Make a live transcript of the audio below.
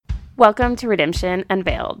Welcome to Redemption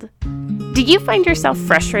Unveiled. Do you find yourself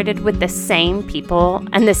frustrated with the same people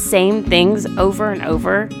and the same things over and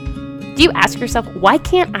over? Do you ask yourself, why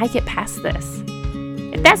can't I get past this?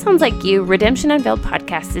 If that sounds like you, Redemption Unveiled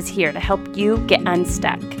podcast is here to help you get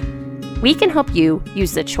unstuck. We can help you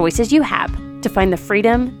use the choices you have to find the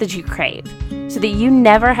freedom that you crave so that you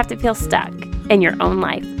never have to feel stuck in your own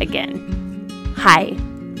life again. Hi,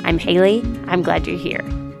 I'm Haley. I'm glad you're here.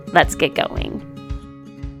 Let's get going.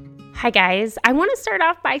 Hi guys, I want to start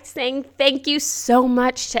off by saying thank you so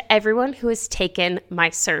much to everyone who has taken my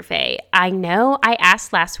survey. I know I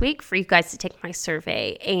asked last week for you guys to take my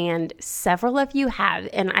survey and several of you have,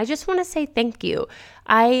 and I just want to say thank you.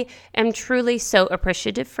 I am truly so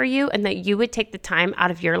appreciative for you and that you would take the time out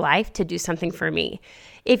of your life to do something for me.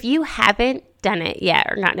 If you haven't done it yet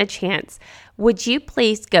or gotten a chance, would you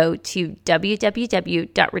please go to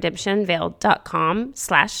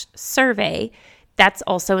www.redemptionunveiled.com/survey. That's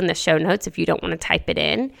also in the show notes if you don't want to type it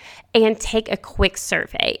in, and take a quick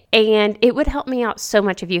survey. And it would help me out so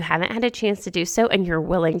much if you haven't had a chance to do so and you're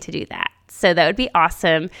willing to do that. So that would be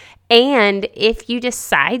awesome. And if you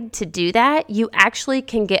decide to do that, you actually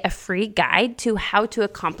can get a free guide to how to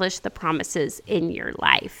accomplish the promises in your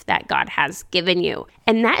life that God has given you.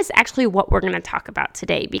 And that is actually what we're going to talk about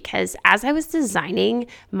today, because as I was designing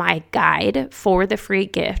my guide for the free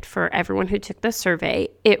gift for everyone who took the survey,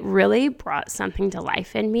 it really brought something to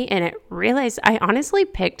life in me. And it realized I honestly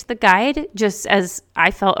picked the guide just as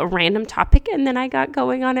I felt a random topic. And then I got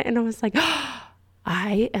going on it and I was like,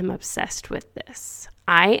 I am obsessed with this.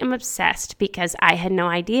 I am obsessed because I had no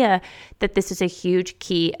idea that this is a huge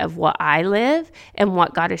key of what I live, and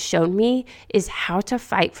what God has shown me is how to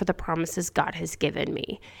fight for the promises God has given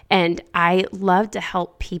me. And I love to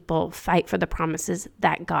help people fight for the promises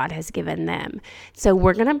that God has given them. So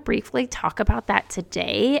we're going to briefly talk about that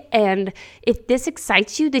today. And if this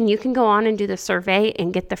excites you, then you can go on and do the survey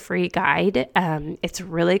and get the free guide. It's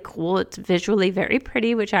really cool. It's visually very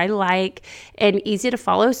pretty, which I like, and easy to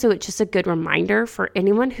follow. So it's just a good reminder for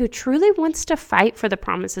anyone who truly wants to fight for the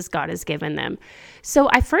promises God has given them. So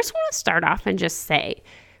I first want to start off and just say,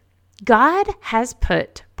 God has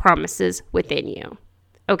put promises within you.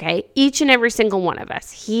 Okay, each and every single one of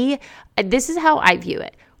us. This is how I view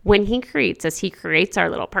it. When He creates us, He creates our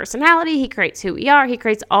little personality. He creates who we are. He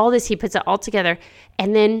creates all this. He puts it all together.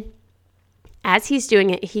 And then as He's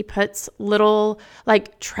doing it, He puts little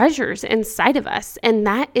treasures inside of us. And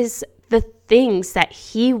that is the things that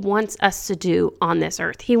He wants us to do on this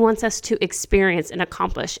earth. He wants us to experience and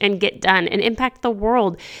accomplish and get done and impact the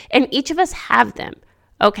world. And each of us have them.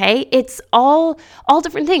 Okay, it's all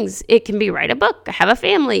different things. It can be write a book, have a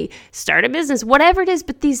family, start a business, whatever it is.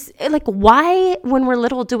 But these, why, when we're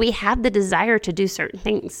little, do we have the desire to do certain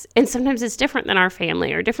things? And sometimes it's different than our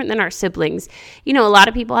family or different than our siblings. You know, a lot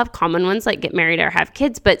of people have common ones like get married or have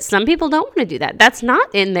kids, but some people don't want to do that. That's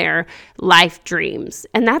not in their life dreams.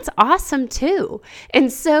 And that's awesome too.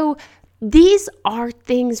 And so these are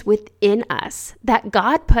things within us that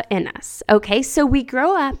God put in us, okay? So we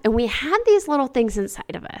grow up and we have these little things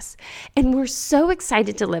inside of us, and we're so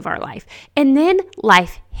excited to live our life. And then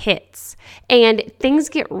life hits and things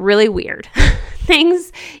get really weird.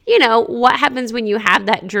 Things, what happens when you have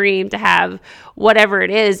that dream to have whatever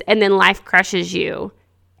it is, and then life crushes you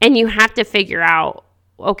and you have to figure out,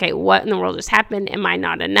 okay, what in the world just happened? Am I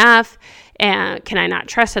not enough? And can I not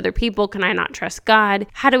trust other people? Can I not trust God?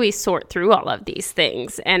 How do we sort through all of these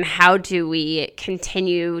things? And how do we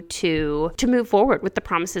continue to move forward with the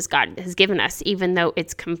promises God has given us, even though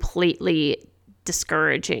it's completely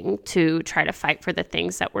discouraging to try to fight for the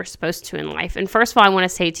things that we're supposed to in life? And first of all, I want to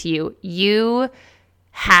say to you, you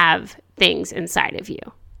have things inside of you.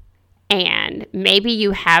 And maybe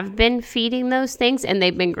you have been feeding those things and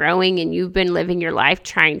they've been growing and you've been living your life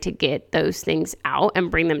trying to get those things out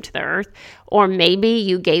and bring them to the earth. Or maybe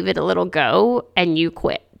you gave it a little go and you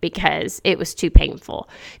quit because it was too painful.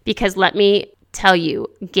 Because let me tell you,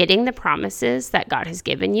 getting the promises that God has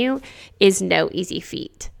given you is no easy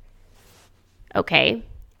feat. Okay?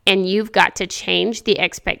 And you've got to change the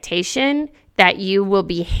expectation that you will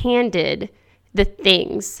be handed the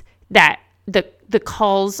things that the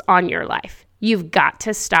calls on your life. You've got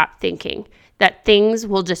to stop thinking that things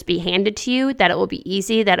will just be handed to you, that it will be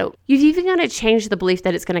easy, you've even got to change the belief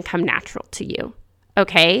that it's going to come natural to you.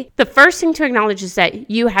 Okay? The first thing to acknowledge is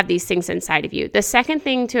that you have these things inside of you. The second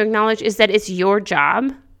thing to acknowledge is that it's your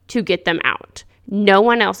job to get them out. No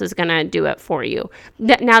one else is going to do it for you.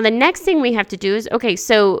 Now, the next thing we have to do is, okay,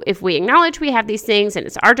 so if we acknowledge we have these things and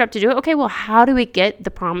it's our job to do it, okay, well, how do we get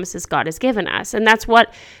the promises God has given us? And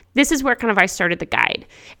this is where kind of I started the guide.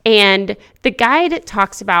 And the guide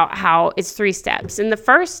talks about how it's 3 steps. And the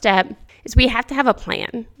first step is we have to have a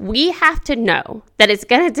plan. We have to know that it's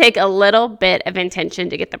going to take a little bit of intention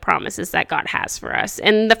to get the promises that God has for us.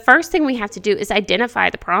 And the first thing we have to do is identify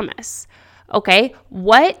the promise. Okay,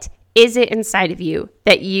 what is it inside of you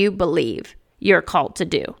that you believe you're called to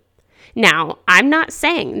do? Now, I'm not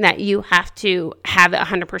saying that you have to have it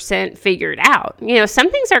 100% figured out.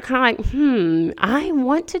 Some things are kind of like, I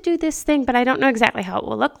want to do this thing, but I don't know exactly how it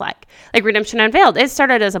will look like. Like Redemption Unveiled, it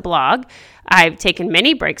started as a blog. I've taken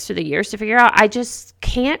many breaks through the years to figure out I just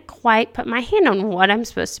can't quite put my hand on what I'm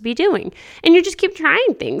supposed to be doing. And you just keep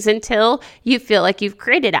trying things until you feel like you've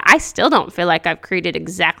created it. I still don't feel like I've created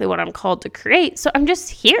exactly what I'm called to create. So I'm just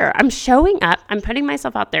here. I'm showing up. I'm putting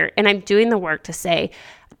myself out there, and I'm doing the work to say,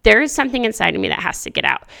 there is something inside of me that has to get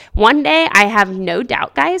out. One day, I have no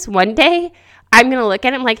doubt, guys, one day I'm going to look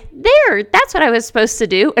at it and I'm like, that's what I was supposed to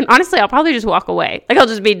do. And honestly, I'll probably just walk away. Like, I'll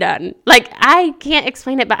just be done. Like, I can't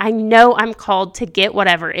explain it, but I know I'm called to get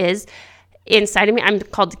whatever is inside of me. I'm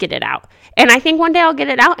called to get it out. And I think one day I'll get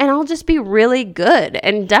it out and I'll just be really good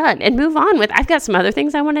and done and move on with. I've got some other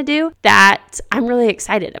things I want to do that I'm really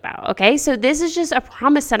excited about. Okay. So this is just a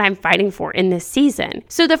promise that I'm fighting for in this season.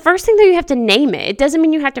 So the first thing that you have to name it. It doesn't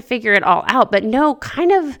mean you have to figure it all out, but know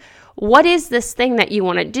kind of what is this thing that you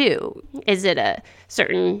want to do? Is it a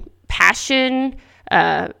certain passion,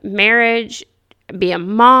 marriage, be a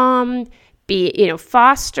mom, be,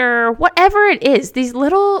 foster, whatever it is, these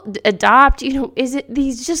little adopt, is it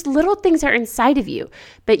these just little things are inside of you,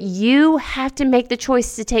 but you have to make the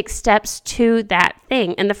choice to take steps to that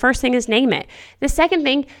thing. And the first thing is name it. The second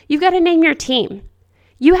thing, you've got to name your team.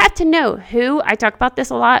 You have to know who, I talk about this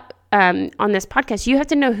a lot on this podcast, you have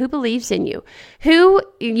to know who believes in you, who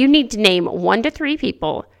you need to name 1 to 3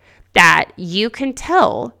 people that you can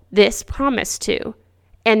tell this promise to,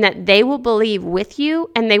 and that they will believe with you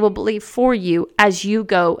and they will believe for you as you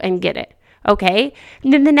go and get it. Okay.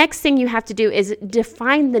 And then the next thing you have to do is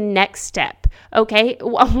define the next step. Okay.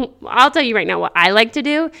 Well, I'll tell you right now, what I like to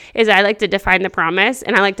do is I like to define the promise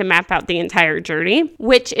and I like to map out the entire journey,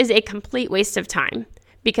 which is a complete waste of time,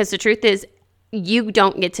 because the truth is you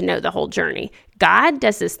don't get to know the whole journey. God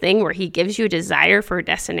does this thing where he gives you a desire for a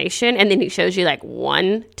destination and then he shows you like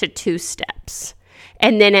 1 to 2 steps.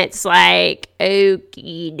 And then it's like,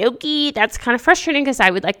 okie dokie, that's kind of frustrating because I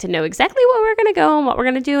would like to know exactly what we're going to go and what we're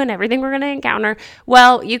going to do and everything we're going to encounter.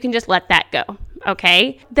 Well, you can just let that go,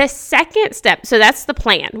 okay? The second step, so that's the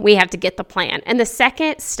plan. We have to get the plan. And the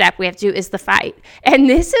second step we have to do is the fight. And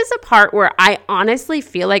this is a part where I honestly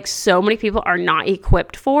feel like so many people are not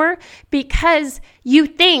equipped for, because you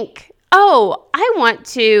think, oh, I want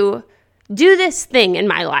to do this thing in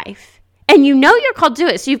my life. And you're called to do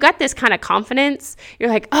it. So you've got this kind of confidence. You're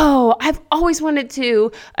like, oh, I've always wanted to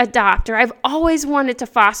adopt, or I've always wanted to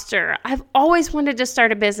foster. I've always wanted to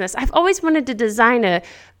start a business. I've always wanted to design a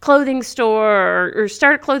clothing store or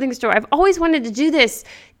start a clothing store. I've always wanted to do this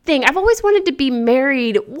thing. I've always wanted to be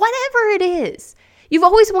married, whatever it is. You've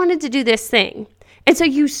always wanted to do this thing. And so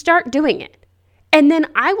you start doing it. And then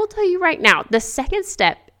I will tell you right now, the second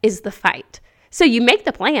step is the fight. So you make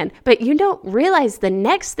the plan, but you don't realize the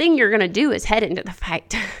next thing you're going to do is head into the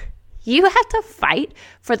fight. You have to fight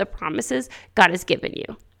for the promises God has given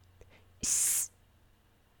you.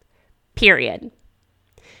 Period.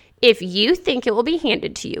 If you think it will be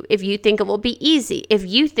handed to you, if you think it will be easy, if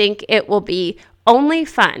you think it will be only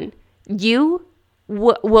fun, you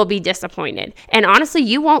will be disappointed. And honestly,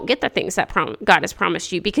 you won't get the things that God has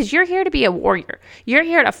promised you, because you're here to be a warrior. You're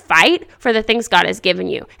here to fight for the things God has given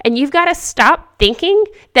you. And you've got to stop thinking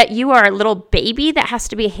that you are a little baby that has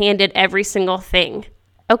to be handed every single thing.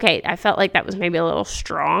 Okay, I felt like that was maybe a little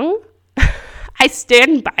strong. I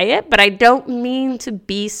stand by it, but I don't mean to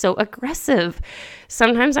be so aggressive.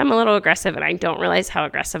 Sometimes I'm a little aggressive and I don't realize how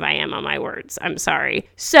aggressive I am on my words. I'm sorry.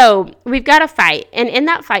 So we've got a fight. And in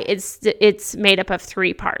that fight, it's made up of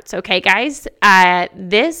 3 parts. Okay, guys?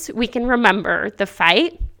 We can remember the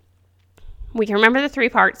fight. We can remember the 3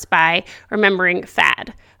 parts by remembering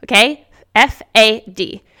FAD. Okay?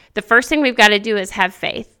 F-A-D. The first thing we've got to do is have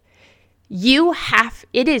faith.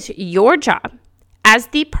 It is your job as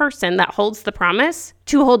the person that holds the promise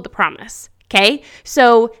to hold the promise. Okay?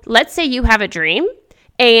 So let's say you have a dream,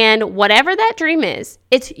 and whatever that dream is,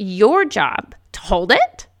 it's your job to hold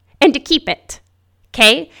it and to keep it.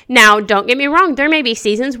 Okay, now don't get me wrong. There may be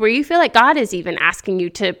seasons where you feel like God is even asking you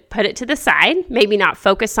to put it to the side, maybe not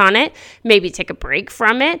focus on it, maybe take a break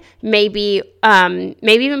from it, maybe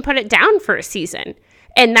even put it down for a season.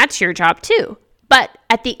 And that's your job too. But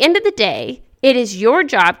at the end of the day, it is your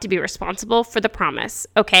job to be responsible for the promise,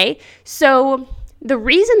 okay? So the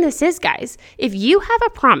reason this is, guys, if you have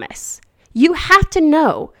a promise, you have to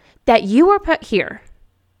know that you are put here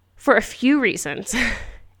for a few reasons.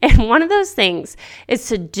 And one of those things is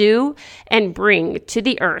to do and bring to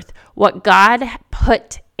the earth what God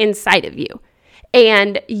put inside of you.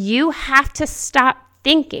 And you have to stop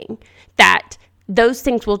thinking that those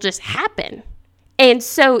things will just happen. And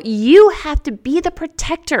so you have to be the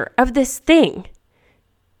protector of this thing.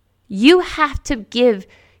 You have to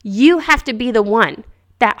be the one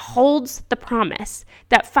that holds the promise,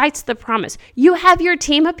 that fights the promise. You have your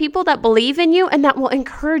team of people that believe in you and that will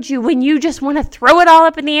encourage you when you just want to throw it all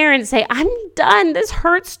up in the air and say, I'm done. This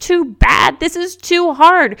hurts too bad. This is too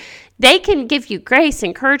hard. They can give you grace,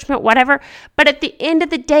 encouragement, whatever. But at the end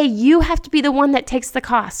of the day, you have to be the one that takes the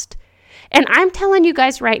cost. And I'm telling you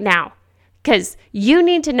guys right now, because you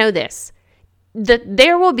need to know this, that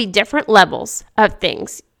there will be different levels of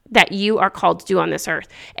things that you are called to do on this earth.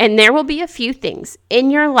 And there will be a few things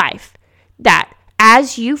in your life that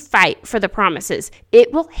as you fight for the promises,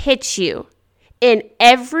 it will hit you in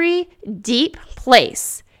every deep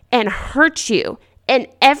place and hurt you in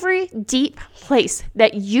every deep place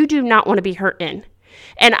that you do not want to be hurt in.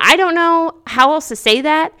 And I don't know how else to say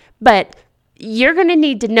that, but you're going to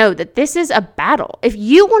need to know that this is a battle. If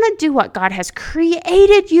you want to do what God has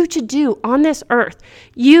created you to do on this earth,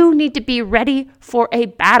 you need to be ready for a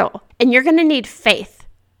battle. And you're going to need faith,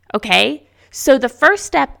 okay? So the first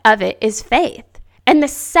step of it is faith. And the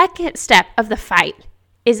second step of the fight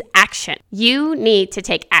is action. You need to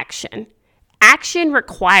take action. Action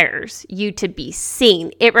requires you to be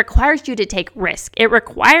seen. It requires you to take risk. It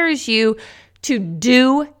requires you to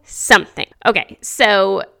do something. Okay,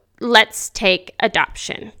 so let's take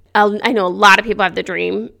adoption. I know a lot of people have the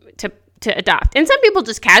dream to adopt. And some people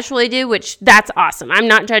just casually do, which that's awesome. I'm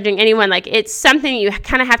not judging anyone. Like, it's something you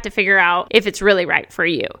kind of have to figure out if it's really right for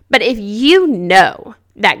you. But if you know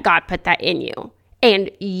that God put that in you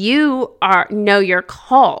and you know you're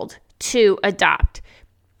called to adopt,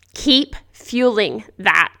 keep fueling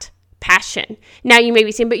that passion. Now you may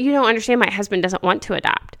be saying, but you don't understand, my husband doesn't want to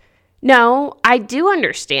adopt. No, I do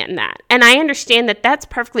understand that. And I understand that that's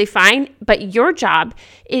perfectly fine. But your job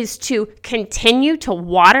is to continue to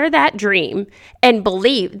water that dream and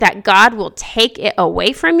believe that God will take it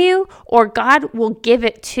away from you or God will give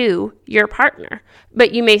it to your partner.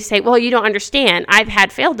 But you may say, well, you don't understand. I've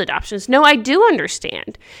had failed adoptions. No, I do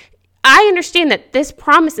understand. I understand that this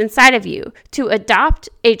promise inside of you to adopt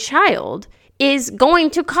a child is going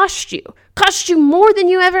to cost you more than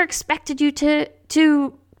you ever expected you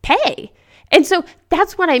to pay. And so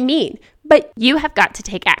that's what I mean. But you have got to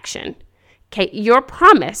take action. Okay, your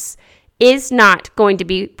promise is not going to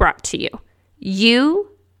be brought to you.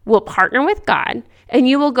 You will partner with God and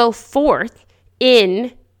you will go forth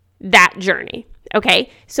in that journey. Okay,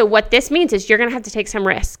 so what this means is you're going to have to take some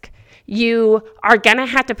risk. You are going to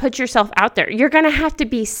have to put yourself out there. You're going to have to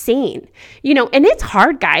be seen. And it's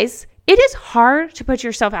hard, guys. It is hard to put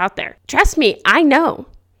yourself out there. Trust me, I know.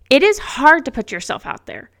 It is hard to put yourself out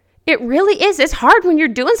there. It really is. It's hard when you're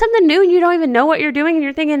doing something new and you don't even know what you're doing and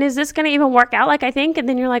you're thinking, is this going to even work out like I think? And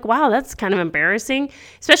then you're like, wow, that's kind of embarrassing,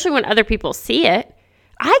 especially when other people see it.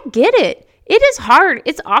 I get it. It is hard.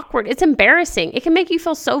 It's awkward. It's embarrassing. It can make you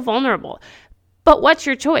feel so vulnerable. But what's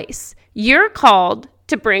your choice? You're called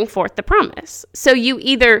to bring forth the promise. So you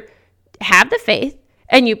either have the faith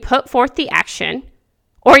and you put forth the action,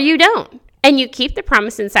 or you don't. And you keep the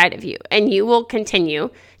promise inside of you, and you will continue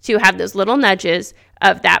to have those little nudges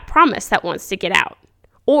of that promise that wants to get out.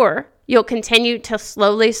 Or you'll continue to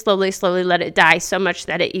slowly let it die so much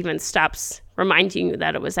that it even stops reminding you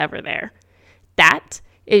that it was ever there. That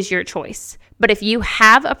is your choice. But if you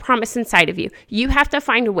have a promise inside of you, you have to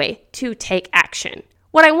find a way to take action.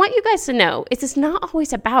 What I want you guys to know is it's not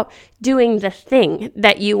always about doing the thing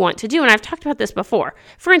that you want to do. And I've talked about this before.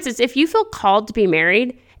 For instance, if you feel called to be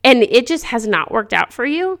married and it just has not worked out for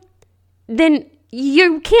you, then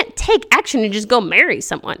you can't take action and just go marry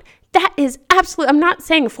someone. That is absolutely, I'm not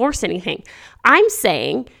saying force anything. I'm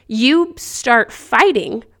saying you start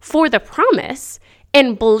fighting for the promise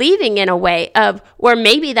and believing in a way of where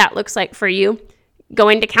maybe that looks like for you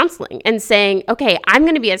going to counseling and saying, okay, I'm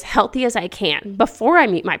going to be as healthy as I can before I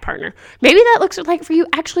meet my partner. Maybe that looks like for you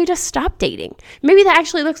actually to stop dating. Maybe that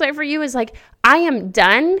actually looks like for you is like, I am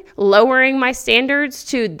done lowering my standards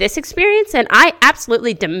to this experience, and I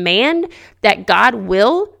absolutely demand that God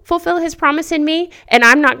will fulfill his promise in me, and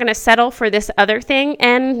I'm not going to settle for this other thing,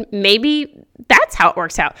 and maybe that's how it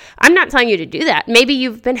works out. I'm not telling you to do that. Maybe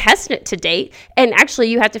you've been hesitant to date, and actually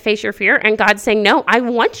you have to face your fear, and God's saying, no, I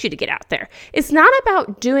want you to get out there. It's not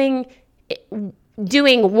about doing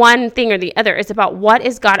one thing or the other. It's about what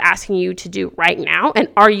is God asking you to do right now, and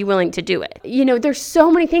are you willing to do it? There's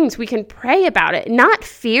so many things we can pray about it, not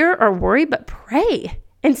fear or worry, but pray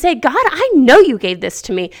and say, God, I know you gave this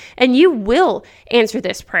to me and you will answer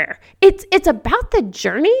this prayer. It's about the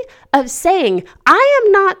journey of saying, I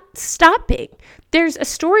am not stopping. There's a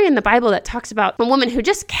story in the Bible that talks about a woman who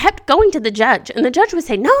just kept going to the judge, and the judge would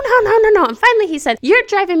say, no. And finally he said, you're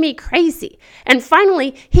driving me crazy. And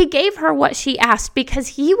finally he gave her what she asked because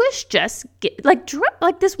he was just like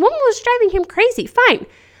this woman was driving him crazy. Fine.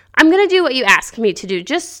 I'm going to do what you asked me to do.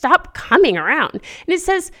 Just stop coming around. And it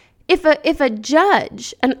says, if a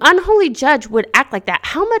judge, an unholy judge would act like that,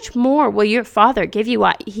 how much more will your Father give you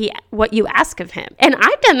what you ask of him? And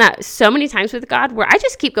I've done that so many times with God where I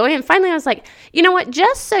just keep going. And finally I was like, you know what?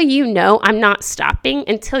 Just so you know, I'm not stopping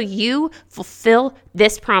until you fulfill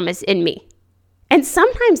this promise in me. And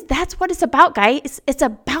sometimes that's what it's about, guys. It's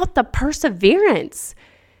about the perseverance.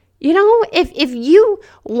 If you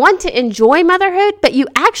want to enjoy motherhood, but you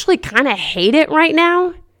actually kind of hate it right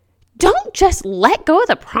now, don't just let go of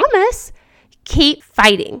the promise. Keep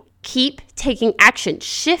fighting. Keep taking action.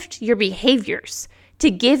 Shift your behaviors to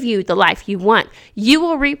give you the life you want. You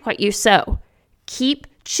will reap what you sow. Keep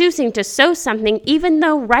choosing to sow something even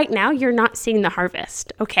though right now you're not seeing the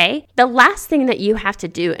harvest, okay? The last thing that you have to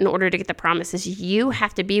do in order to get the promise is you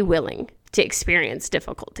have to be willing to experience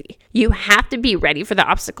difficulty. You have to be ready for the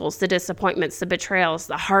obstacles, the disappointments, the betrayals,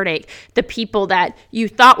 the heartache, the people that you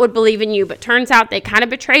thought would believe in you, but turns out they kind of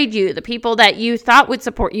betrayed you, the people that you thought would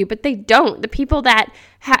support you, but they don't, the people that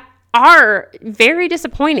are very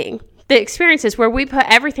disappointing, the experiences where we put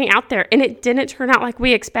everything out there and it didn't turn out like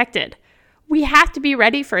we expected. We have to be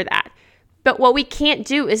ready for that. But what we can't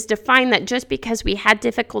do is define that just because we had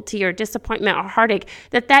difficulty or disappointment or heartache,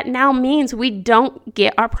 that now means we don't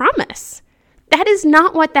get our promise. That is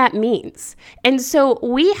not what that means. And so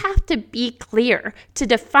we have to be clear to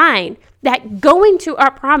define that going to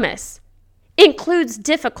our promise includes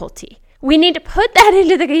difficulty. We need to put that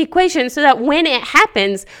into the equation so that when it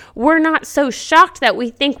happens, we're not so shocked that we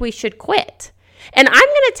think we should quit. And I'm going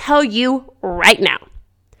to tell you right now,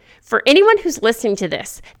 for anyone who's listening to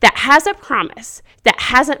this that has a promise that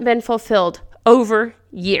hasn't been fulfilled over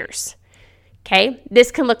years, okay? This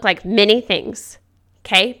can look like many things,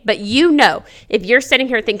 okay? But if you're sitting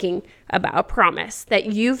here thinking about a promise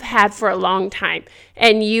that you've had for a long time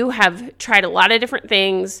and you have tried a lot of different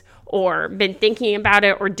things or been thinking about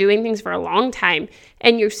it or doing things for a long time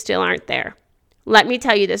and you still aren't there, let me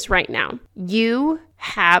tell you this right now. You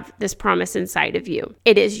have this promise inside of you.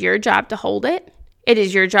 It is your job to hold it. It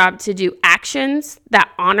is your job to do actions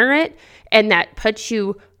that honor it and that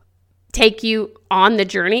take you on the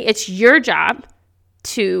journey. It's your job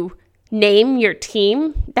to name your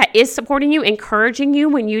team that is supporting you, encouraging you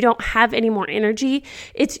when you don't have any more energy.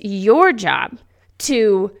 It's your job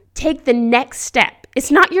to take the next step. It's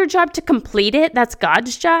not your job to complete it. That's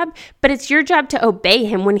God's job. But it's your job to obey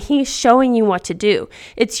him when he's showing you what to do.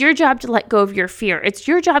 It's your job to let go of your fear. It's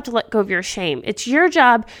your job to let go of your shame. It's your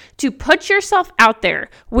job to put yourself out there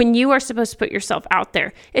when you are supposed to put yourself out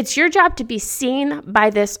there. It's your job to be seen by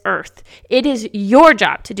this earth. It is your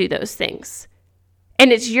job to do those things.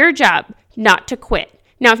 And it's your job not to quit.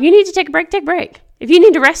 Now, if you need to take a break, take a break. If you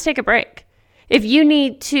need to rest, take a break. If you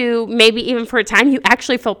need to, maybe even for a time, you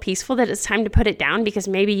actually feel peaceful that it's time to put it down because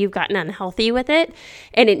maybe you've gotten unhealthy with it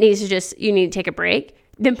and you need to take a break,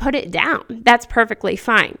 then put it down. That's perfectly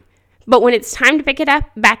fine. But when it's time to pick it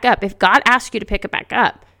back up, if God asks you to pick it back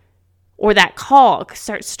up or that call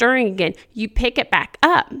starts stirring again, you pick it back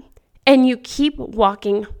up and you keep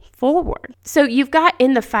walking forward. So you've got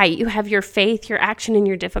in the fight, you have your faith, your action, and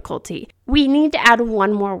your difficulty. We need to add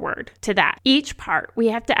one more word to that. Each part, we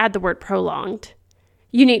have to add the word prolonged.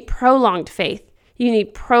 You need prolonged faith. You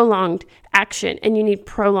need prolonged action, and you need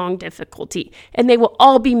prolonged difficulty. And they will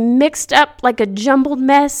all be mixed up like a jumbled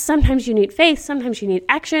mess. Sometimes you need faith. Sometimes you need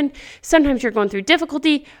action. Sometimes you're going through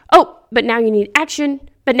difficulty. Oh, but now you need action.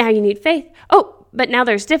 But now you need faith. Oh, but now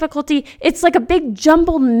there's difficulty. It's like a big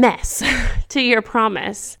jumbled mess to your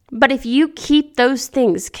promise. But if you keep those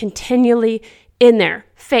things continually in there,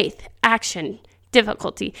 faith, action,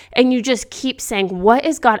 difficulty, and you just keep saying, what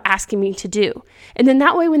is God asking me to do? And then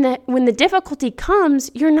that way, when the difficulty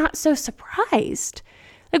comes, you're not so surprised.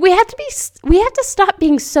 Like we have to stop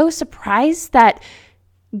being so surprised that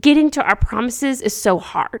getting to our promises is so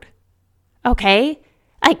hard. Okay?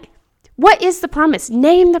 Like, what is the promise?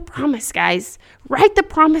 Name the promise, guys. Write the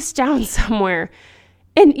promise down somewhere.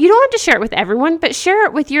 And you don't have to share it with everyone, but share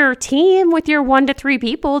it with your team, with your 1 to 3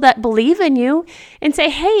 people that believe in you, and say,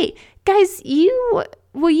 hey, guys,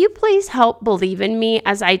 will you please help believe in me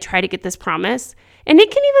as I try to get this promise? And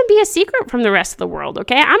it can even be a secret from the rest of the world,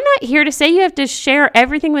 okay? I'm not here to say you have to share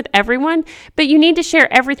everything with everyone, but you need to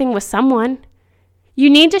share everything with someone. You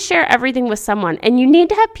need to share everything with someone, and you need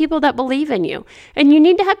to have people that believe in you, and you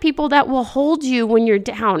need to have people that will hold you when you're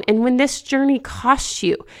down and when this journey costs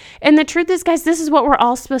you. And the truth is, guys, this is what we're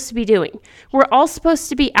all supposed to be doing. We're all supposed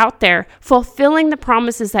to be out there fulfilling the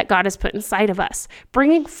promises that God has put inside of us,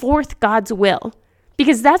 bringing forth God's will.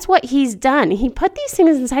 Because that's what he's done. He put these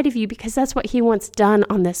things inside of you because that's what he wants done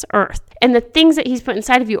on this earth. And the things that he's put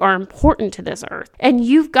inside of you are important to this earth. And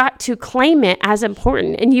you've got to claim it as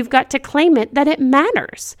important. And you've got to claim it that it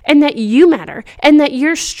matters and that you matter and that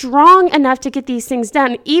you're strong enough to get these things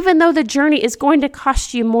done, even though the journey is going to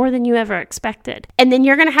cost you more than you ever expected. And then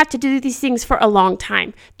you're going to have to do these things for a long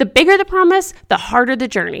time. The bigger the promise, the harder the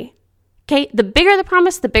journey. Okay, the bigger the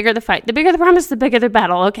promise, the bigger the fight. The bigger the promise, the bigger the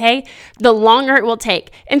battle, okay? The longer it will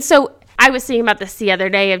take. And so I was thinking about this the other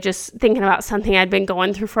day of just thinking about something I'd been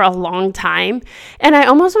going through for a long time. And I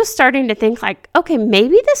almost was starting to think like, okay,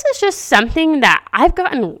 maybe this is just something that I've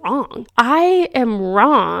gotten wrong. I am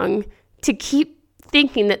wrong to keep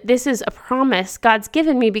thinking that this is a promise God's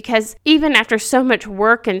given me, because even after so much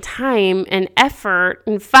work and time and effort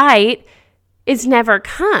and fight, it's never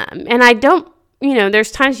come. And I don't,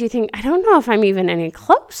 there's times you think, I don't know if I'm even any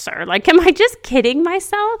closer. Like, am I just kidding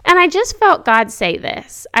myself? And I just felt God say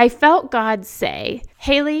this. I felt God say,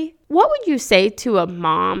 Haley, what would you say to a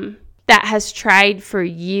mom that has tried for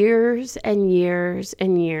years and years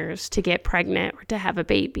and years to get pregnant or to have a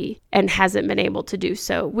baby and hasn't been able to do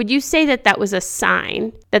so? Would you say that that was a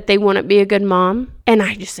sign that they wouldn't be a good mom? And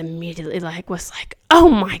I just immediately was like, oh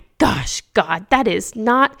my gosh, God, that is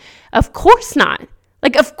not, of course not.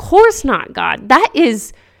 Like, of course not, God.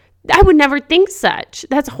 I would never think such.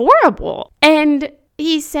 That's horrible. And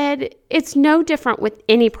he said, it's no different with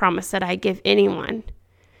any promise that I give anyone.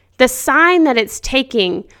 The sign that it's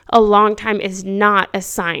taking a long time is not a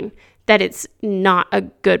sign that it's not a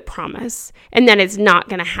good promise and that it's not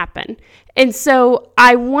going to happen. And so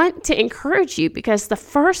I want to encourage you, because the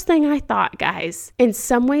first thing I thought, guys, in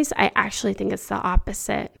some ways, I actually think it's the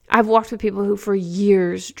opposite. I've walked with people who for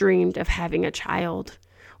years dreamed of having a child,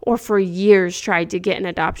 or for years tried to get an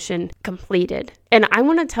adoption completed. And I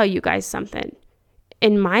want to tell you guys something.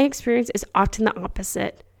 In my experience, it's often the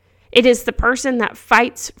opposite. It is the person that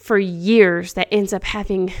fights for years that ends up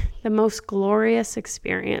having the most glorious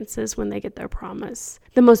experiences when they get their promise.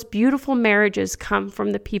 The most beautiful marriages come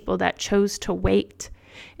from the people that chose to wait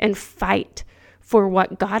and fight for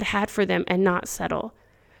what God had for them and not settle.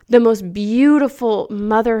 The most beautiful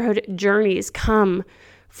motherhood journeys come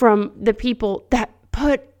from the people that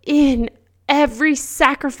put in every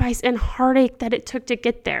sacrifice and heartache that it took to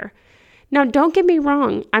get there. Now, don't get me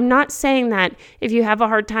wrong. I'm not saying that if you have a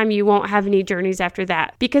hard time, you won't have any journeys after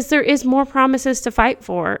that, because there is more promises to fight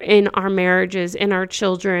for in our marriages, in our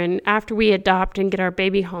children, after we adopt and get our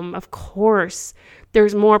baby home. Of course,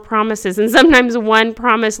 there's more promises, and sometimes one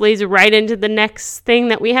promise leads right into the next thing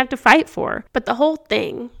that we have to fight for. But the whole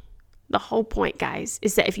point, guys,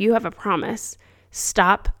 is that if you have a promise,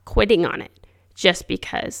 stop quitting on it just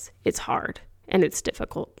because it's hard and it's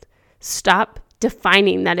difficult. Stop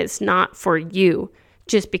defining that it's not for you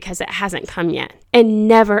just because it hasn't come yet. And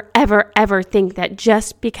never, ever, ever think that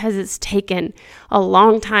just because it's taken a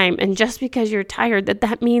long time and just because you're tired,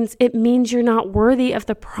 that means you're not worthy of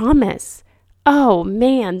the promise. Oh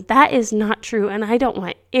man, that is not true. And I don't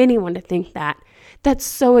want anyone to think that. That's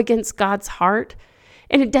so against God's heart.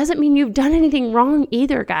 And it doesn't mean you've done anything wrong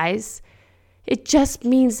either, guys. It just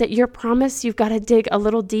means that your promise, you've got to dig a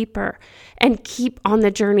little deeper and keep on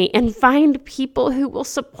the journey and find people who will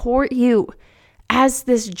support you as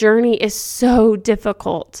this journey is so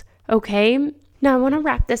difficult, okay? Now, I want to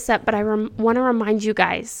wrap this up, but I want to remind you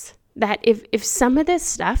guys that if some of this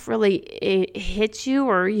stuff really hits you,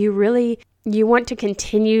 or you want to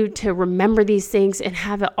continue to remember these things and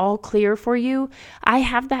have it all clear for you, I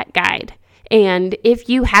have that guide. And if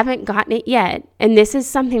you haven't gotten it yet, and this is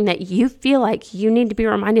something that you feel like you need to be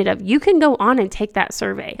reminded of, you can go on and take that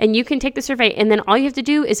survey. And you can take the survey, and then all you have to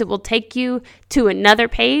do is it will take you to another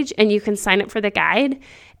page, and you can sign up for the guide.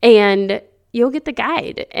 And you'll get the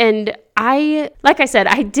guide. And like I said,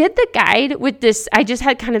 I did the guide with this. I just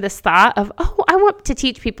had kind of this thought of, I want to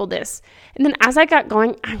teach people this. And then as I got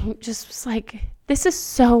going, I just was like, this is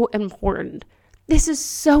so important. This is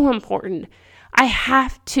so important. I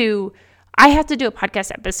have to do a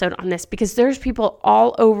podcast episode on this because there's people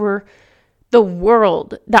all over the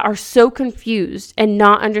world that are so confused and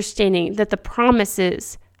not understanding that the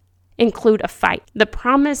promises include a fight. The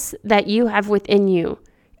promise that you have within you,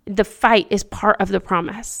 the fight is part of the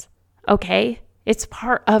promise, okay? It's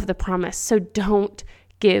part of the promise. So don't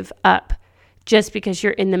give up just because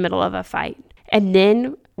you're in the middle of a fight. And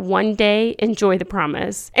then one day, enjoy the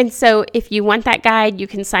promise. And so if you want that guide, you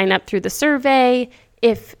can sign up through the survey.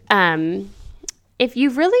 If you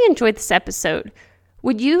really enjoyed this episode,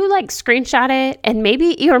 would you screenshot it and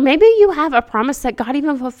maybe you have a promise that God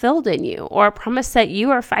even fulfilled in you or a promise that you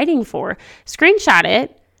are fighting for. Screenshot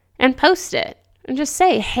it and post it and just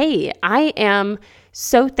say, hey, I am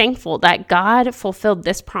so thankful that God fulfilled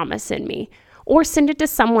this promise in me. Or send it to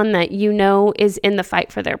someone that you know is in the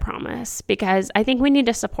fight for their promise, because I think we need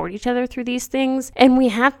to support each other through these things. And we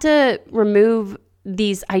have to remove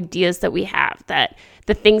these ideas that we have that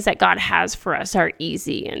the things that God has for us are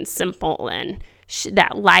easy and simple and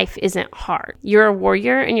that life isn't hard. You're a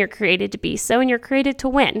warrior and you're created to be so, and you're created to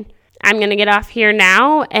win. I'm going to get off here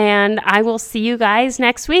now, and I will see you guys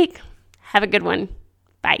next week. Have a good one.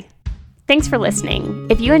 Bye. Thanks for listening.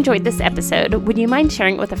 If you enjoyed this episode, would you mind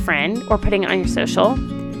sharing it with a friend or putting it on your social?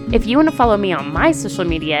 If you want to follow me on my social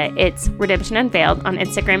media, it's Redemption Unveiled on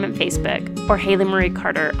Instagram and Facebook, or Haley Marie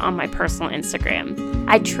Carter on my personal Instagram.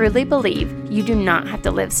 I truly believe you do not have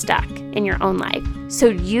to live stuck in your own life. So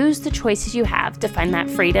use the choices you have to find that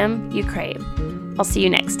freedom you crave. I'll see you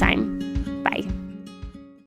next time. Bye.